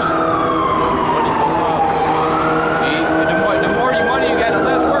rich. Money more problems. The more you money you got, the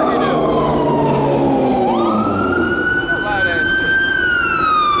less work you do. A lot of that shit.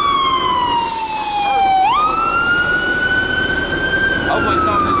 Hopefully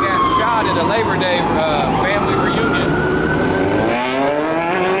someone just got shot at a Labor Day family reunion.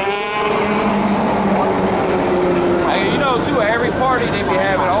 Hey, you know too, every party they be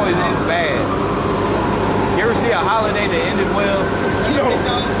having always ends bad. You ever see a holiday that ended well?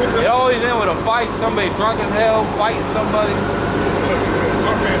 It always ends with a fight, somebody drunk as hell, fighting somebody.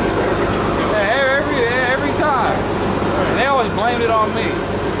 My family. Yeah, every time. And they always blamed it on me.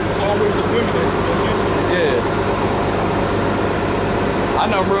 It's always the women that listen. Yeah. I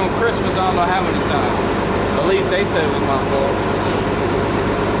know ruined Christmas I don't know how many times. At least they said it was my fault.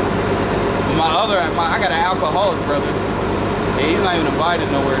 I got an alcoholic brother. Yeah, he's not even invited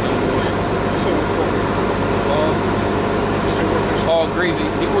nowhere anymore. All greasy.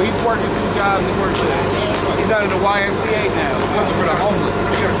 He's working 2 jobs. He's out of the YMCA now. Looking for the homeless.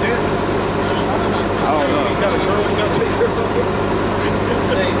 He got dance. I don't know. He got a girl he got to take care of.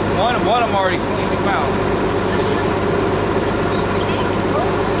 One of them already cleaned him out.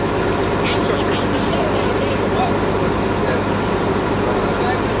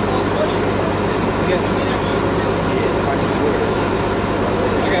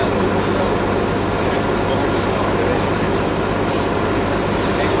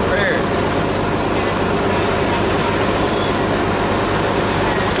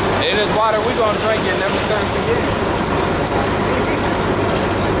 Water we gonna drink it, never thirsty again.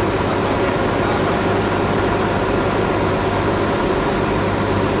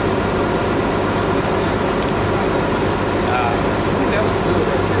 That was good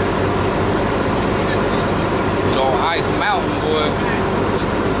right there. Good old Ice Mountain, boy.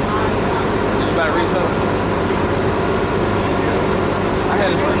 You about to reach something? I had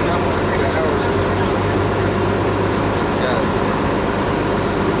a drink down there. Got it.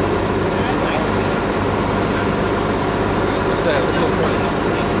 What's that? What's your point?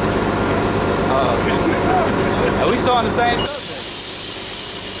 Are we still on the same subject?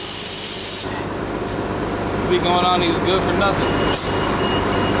 We going on these good for nothings.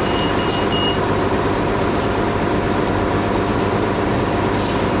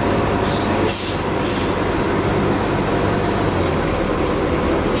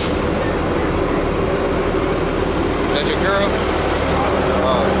 That your girl?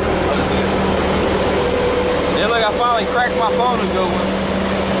 Then look, I finally cracked my phone a good one.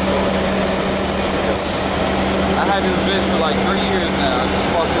 I had this bitch for like 3 years now. I just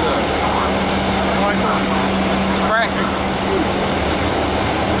fucked it up. Cracked it.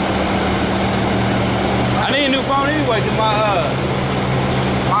 I need a new phone anyway, cause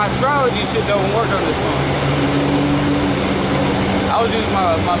my astrology shit don't work on this phone. I was using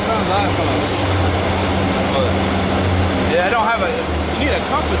my son's iPhone. But yeah, I don't have you need a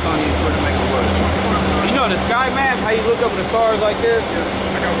compass on you for it to make it work. You know the sky map, how you look up at the stars like this?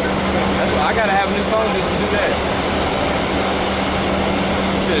 That's why I gotta have a new phone just to do that.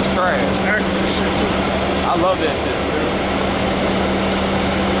 This shit is trash. I love that shit.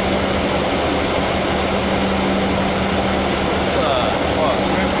 What?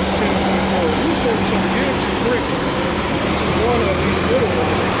 Matthew 10:24. Whoso shall give to drink to one of these little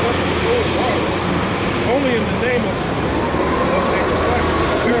ones a cup of cold water, only in the name of a disciple,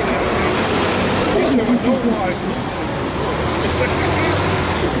 verily I say, he shall in no wise lose his reward.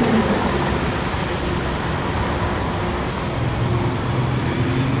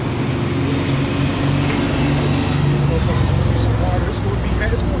 This motherfucker's gonna be some water. It's gonna be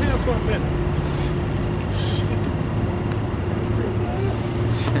as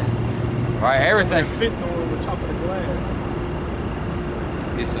Right, everything. Fitting on the top of the glass.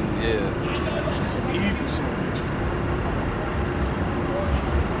 Get some, yeah. Some evil songs.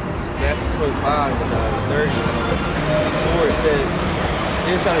 Matthew 25 and 30. Lord says,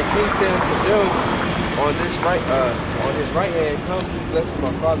 then shall the king say unto them on his right hand, come, you blessed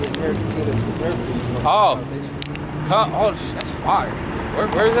my father, inherit the kingdom preserved for you. Oh, that's fire.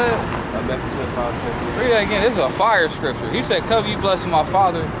 Where's that? Matthew 25. Read that again. This is a fire scripture. He said, come, you blessed my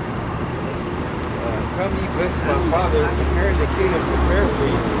father. Come, ye blessed my father, inherit the kingdom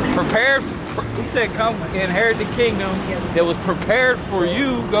prepared for you. He said, come, inherit the kingdom that was prepared for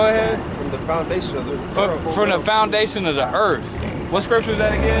you. Go ahead. From the foundation of this world. From the foundation of the earth. What scripture is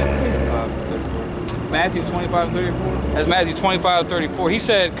that again? Matthew 25:34. That's Matthew 25:34. He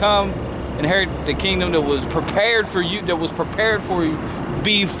said, come, inherit the kingdom that was prepared for you,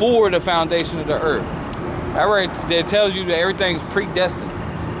 before the foundation of the earth. That right, that tells you that everything's predestined.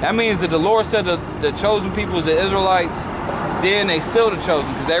 That means that the Lord said the chosen people was the Israelites, then they still the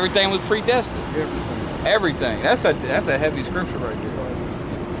chosen, because everything was predestined. Everything. That's a heavy scripture right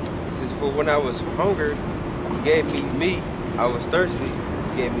there. He says, for when I was hungered, he gave me meat. I was thirsty,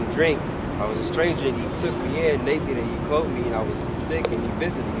 he gave me drink. I was a stranger, and he took me in naked, and he clothed me, and I was sick, and he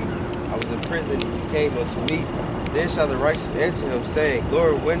visited me. I was in prison, and he came unto me. Then shall the righteous answer him, saying,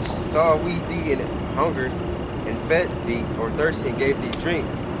 Lord, when saw we thee and hungered, and fed thee, or thirsty, and gave thee drink?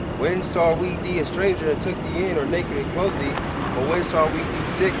 When saw we thee a stranger, and took thee in, or naked, and clothed thee? Or when saw we thee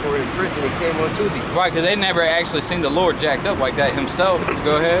sick, or in prison, and came unto thee? Right, because they never actually seen the Lord jacked up like that himself.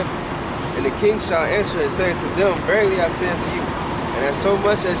 Go ahead. And the king shall answer and say unto them, verily I say unto you, and as so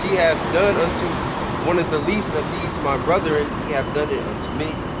much as ye have done unto one of the least of these my brethren, ye have done it unto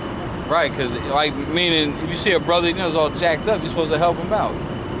me. Right, because like meaning if you see a brother you know is all jacked up, you're supposed to help him out.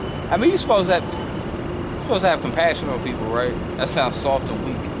 I mean, you're supposed to have compassion on people, right? That sounds soft and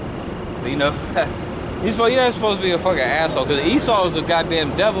weak, but you know, you're not supposed to be a fucking asshole. Because Esau is the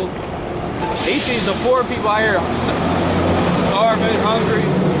goddamn devil. He sees the poor people out here starving, hungry,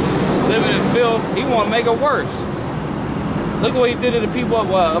 living in filth. He want to make it worse. Look what he did to the people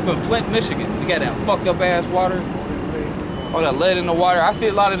up in Flint, Michigan. You got that fucked up ass water. All that lead in the water. I see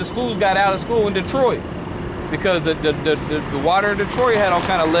a lot of the schools got out of school in Detroit because the water in Detroit had all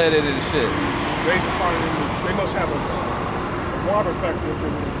kind of lead in it and shit. They must have a water factory up there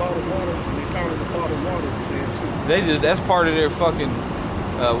with the bottled water, and they found the bottled water there too. That's part of their fucking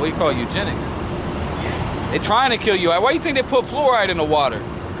what do you call it, eugenics. They trying to kill you. Why do you think they put fluoride in the water?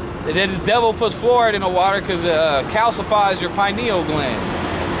 This devil puts fluoride in the water because it calcifies your pineal gland.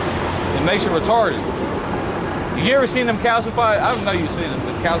 It makes you retarded. You ever seen them calcified? I don't know you've seen them,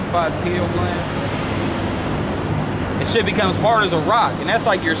 but calcified pineal glands. And shit becomes hard as a rock, and that's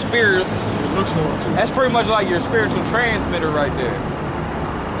like your spirit. It looks hard too. That's pretty much like your spiritual transmitter right there.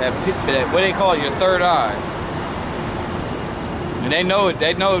 That what they call it, your third eye. And they know it.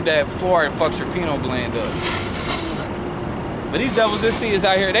 They know that fluoride fucks your pineal gland up. But these devils this see is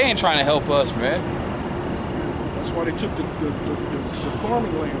out here. They ain't trying to help us, man. That's why they took the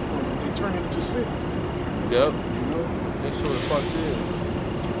farming land from them. They turned it into cities. Yep. They sort of fucked it.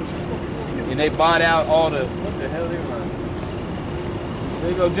 And they bought out all the, what the hell they running? There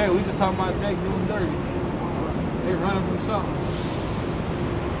you go, Jake. We just talking about Jake doing dirty. They running from something.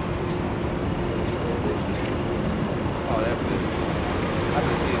 Oh, that's good. I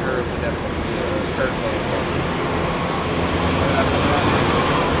just see her with that surf on.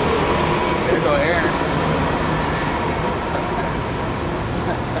 There you go, Aaron.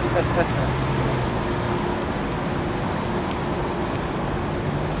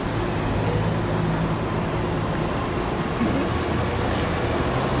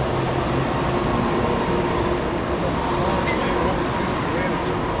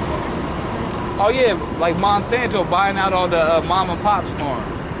 Oh yeah, like Monsanto buying out all the mom and pop's farm,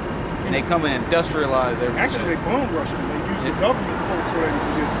 and they come and industrialize everything. Actually, they bum rushed them. They used the government culture to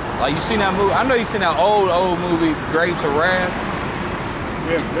get it. Like you seen that movie? I know you seen that old movie, Grapes of Wrath.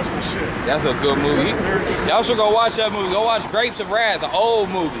 Yeah, that's my shit. That's a good movie. Y'all should go watch that movie. Go watch Grapes of Wrath, the old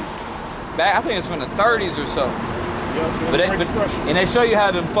movie. Back, I think it's from the 30s or so. Yeah, and they show you how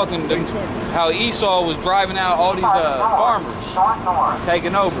how Esau was driving out all these farmers,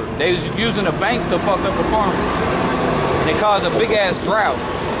 taking over. They was using the banks to fuck up the farmers. And they caused a big ass drought.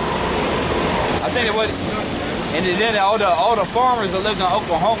 I think it was, and then all the farmers that lived in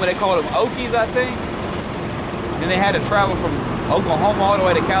Oklahoma, they called them Okies, I think. Then they had to travel from Oklahoma all the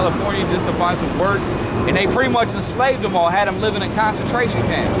way to California just to find some work. And they pretty much enslaved them all, had them living in concentration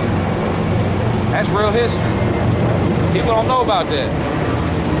camps. That's real history. People don't know about that.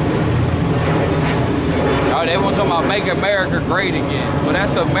 Oh, they want to talk about make America great again. Well,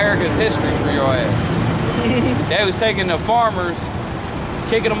 that's America's history for your ass. They was taking the farmers,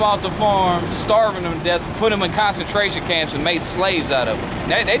 kicking them off the farm, starving them to death, putting them in concentration camps and made slaves out of them.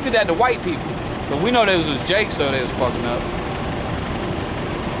 They did that to white people. But we know this was Jake, so they was fucking up.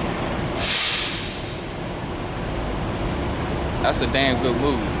 That's a damn good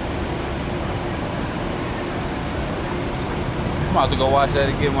movie. I'm about to go watch that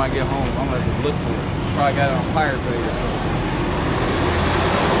again when I get home. I'm gonna have to look for it. Probably got it on Pirate Bay or something.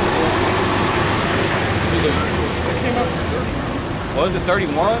 It came out in 30. Was it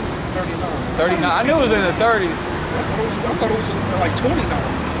 31? 39. 39. I knew it was in the 30s. I thought it was like 29.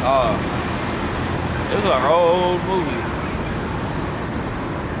 It was an old movie.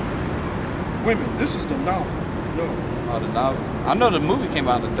 Wait a minute, this is the novel. No. Oh, the novel. I know the movie came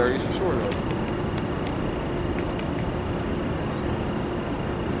out in the 30s for sure though.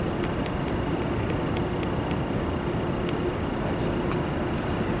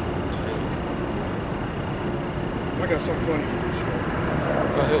 I got something funny.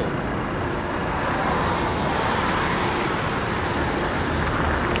 Go ahead.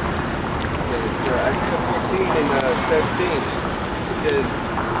 Isaiah 14 and 17. It says,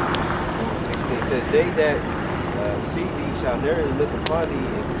 16. It says, "They that see thee shall narrowly look upon thee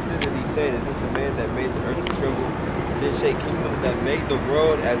and consider thee, saying, Is this the man that made the earth to tremble, and did shake kingdoms, that made the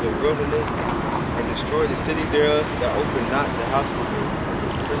world as a wilderness, and destroyed the city thereof, that opened not the house of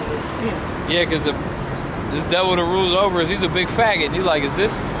his prisoners?" Yeah, because this devil that rules over us, he's a big faggot. And he's like, is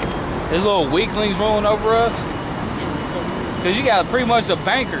this little weaklings ruling over us? Because you got pretty much the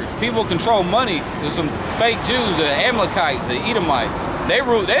bankers. People control money. There's some fake Jews, the Amalekites, the Edomites.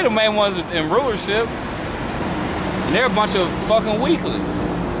 They're the main ones in rulership. And they're a bunch of fucking weaklings.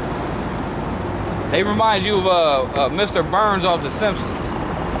 They remind you of Mr. Burns off The Simpsons.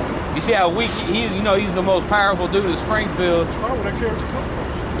 You see how weak he's the most powerful dude in Springfield. That's probably where that character come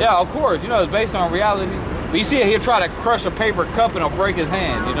from. Yeah, of course. It's based on reality. But you see it, he'll try to crush a paper cup and it'll break his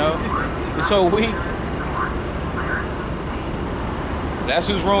hand, It's so weak. That's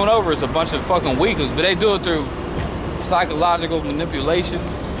who's ruling over us, a bunch of fucking weaklings. But they do it through psychological manipulation,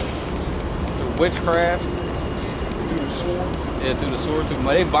 through witchcraft. Through the sword. Yeah, through the sword.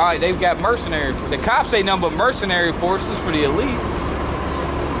 They've got mercenary. The cops ain't nothing but mercenary forces for the elite.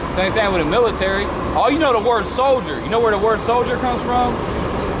 Same thing with the military. Oh, you know the word soldier. You know where the word soldier comes from?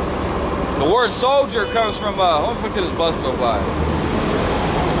 The word soldier comes from, let me put to this bus go by.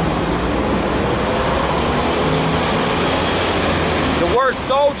 The word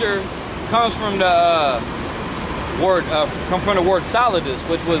soldier comes from the word solidus,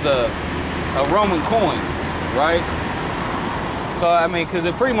 which was a Roman coin, right? So I mean, because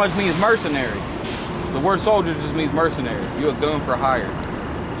it pretty much means mercenary. The word soldier just means mercenary. You're a gun for hire.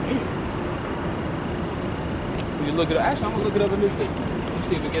 You look it up. Actually, I'm gonna look it up in this picture. Let's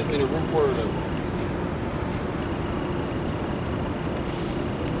see if it gives me the root word of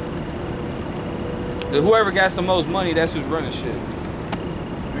it. Whoever got the most money, that's who's running shit.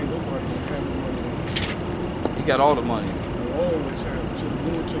 Ain't nobody gonna have the money. He got all the money. They always have until the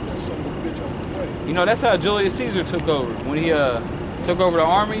Lord took that son of a bitch out the way. That's how Julius Caesar took over. When he took over the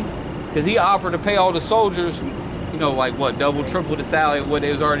army, because he offered to pay all the soldiers, like what, double, triple the salary of what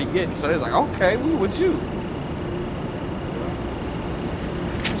they was already getting. So they was like, okay, we with you.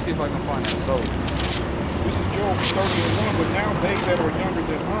 Let me see if I can find that soldier. This is Job 30:1, but now they that are younger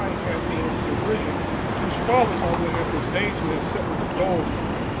than I have been in derision, whose fathers I will have disdained to have set with the dogs of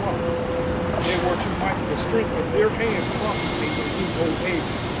the flock. They were too mighty, the strength of their hands profited me in old age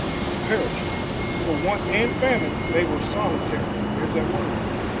perish. For want and famine, they were solitary. There's that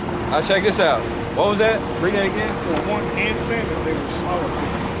word. Check this out. What was that? Read that again. For want and famine, they were solitary.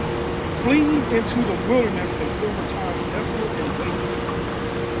 Fleeing into the wilderness in former time, desolate and waste.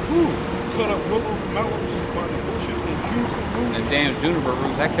 Cut up willow mallows by the bushes and juniper roots. And damn juniper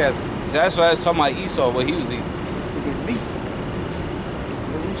roots. That's why I was talking about Esau, what he was eating. For their meat.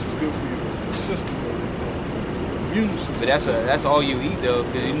 The roots is good for your system, immune system. But that's all you eat though,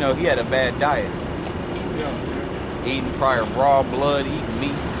 because he had a bad diet. Yeah. Eating prior raw blood, eating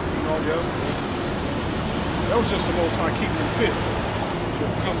meat. That was just the Most High keeping him fit to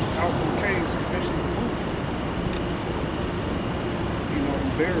come out from the caves and eventually move. And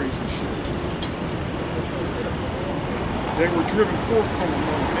berries and shit. They were driven forth from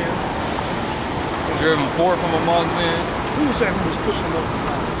among men. Driven forth from among men. Who was that who was pushing up the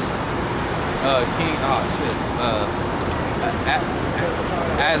mountains? King. Oh shit.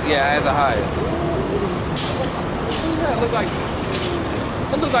 Azariah. Who's that?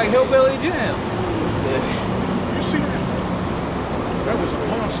 That look like Hillbilly Jim. You see that? That was a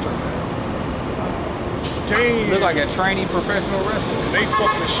monster, man. Damn. Look like a trainee professional wrestler. They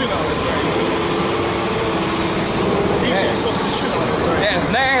fucking the shit out of that thing. He's fucking the shit out of that thing. That's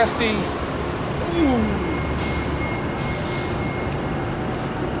nasty. Ooh.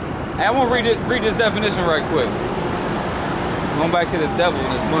 Hey, I want to read this definition right quick. Going back to the devil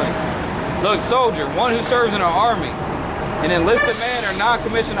and his money. Look, soldier, one who serves in an army. An enlisted man or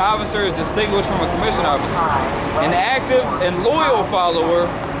non-commissioned officer is distinguished from a commissioned officer. An active and loyal follower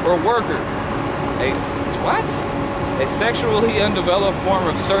or worker. What? A sexually undeveloped form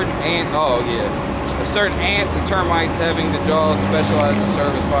of certain ants. Oh yeah, of certain ants and termites having the jaws specialized in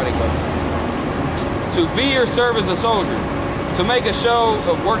service fighting weapons. To be or serve as a soldier. To make a show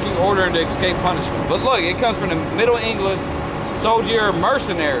of working order and to escape punishment. But look, it comes from the Middle English soldier,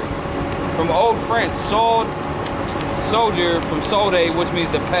 mercenary. From Old French, soldier, from solde, which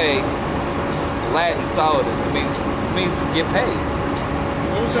means to pay. Latin solidus, it means to get paid.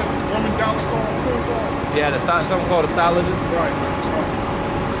 What was that Roman dollar called? Yeah, something called a solidus. Right.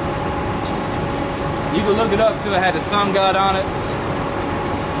 You can look it up too. It had the sun god on it.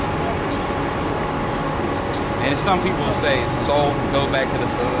 And some people say soul go back to the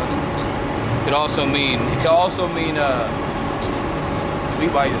sun. It could also mean to be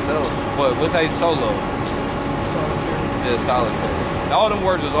by yourself. What's that? Solo. Solitary. Yeah, solitary. All them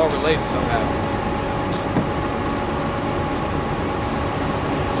words is all related somehow.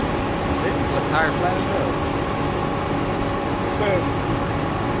 They look tired flat as hell. It says,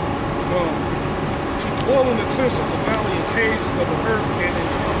 to dwell in the cliffs of the valley and caves of the earth and in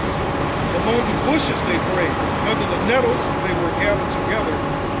hills. Among the bushes they prayed, under the nettles they were gathered together.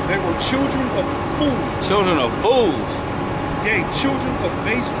 They were children of fools. Children of fools. Yea, children of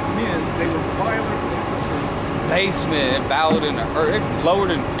based men. They were violent in the earth. Basement, ballad in the earth. They're lower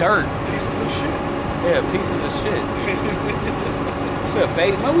than dirt. Pieces of shit. Yeah, pieces of shit. So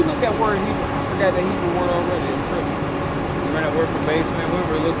basement. We looked at word in Hebrew. I forgot that Hebrew word already. I'm tripping. Remember that word for basement? We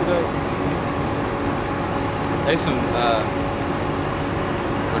ever looked it up? They some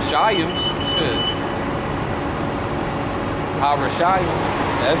Rashayim's shit. Ha-Rashayim.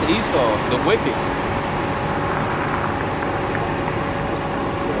 That's Esau, the wicked.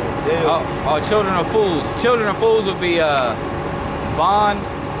 Oh, children of fools. Children of fools would be Von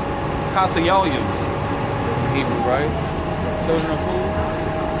Kasayalyums. Hebrew, right? Children of fools?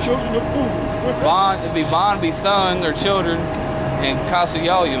 Children of fools. Von, it'd be Von would be son or children, and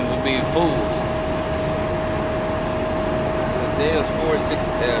Kasayalyums would be fools. Daniel's 4, 6,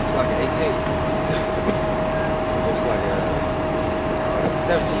 it's like 18. Looks like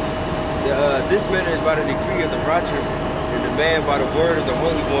 17. This matter is by the decree of the righteous and the man by the word of the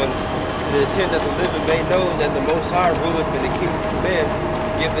holy ones, to the intent that the living may know that the Most High ruleth in the kingdom of men,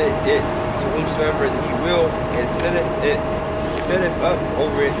 giveth it to whomsoever he will, and setteth up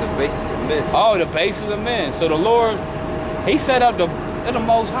over it the basis of men. Oh, the basis of men. So the Lord, he set up the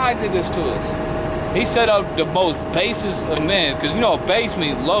Most High did this to us. He set up the most basis of men, because you know base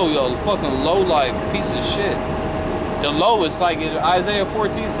means low, yo, fucking low life piece of shit. The lowest, like Isaiah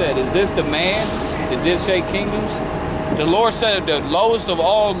 14 said, is this the man that did shake kingdoms? The Lord said the lowest of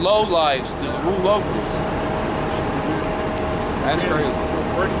all low lives to rule over us. That's crazy.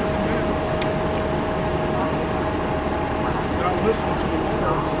 Breaking his commandment. Not listening to the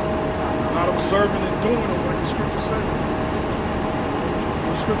Lord. Not observing and doing them like the scripture says.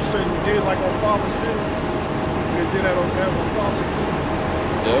 The scripture says we did like our fathers did. We did that as our fathers did.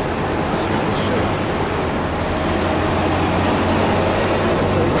 Yeah. Stupid shit.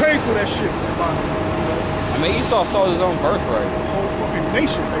 So pay for that shit. I mean, Esau sold his own birthright. The whole fucking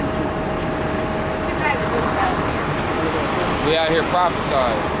nation paid for it. We out here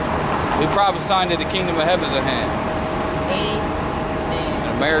prophesying. We prophesying that the kingdom of heaven is at hand. Amen.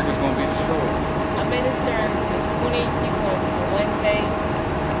 And America's going to be destroyed. I ministered to 20 people Wednesday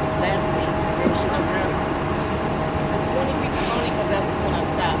last week. Minister to men. To 20 people only because that's when I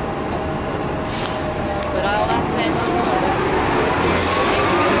stopped. But all I planned on doing was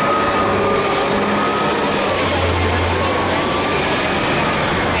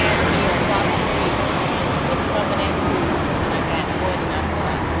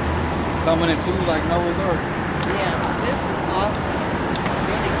Coming in twos like no resort. yeah, this is awesome.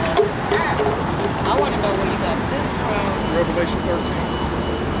 Really awesome. I want to know where you got this from. Revelation 13.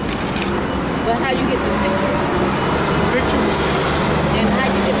 But how you get the picture? Picture. And how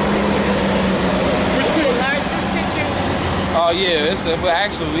you get the picture? Which Did you picture? enlarge this picture? Oh yeah, but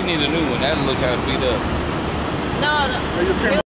actually we need a new one. That'll look how it beat up. No, no. Your camera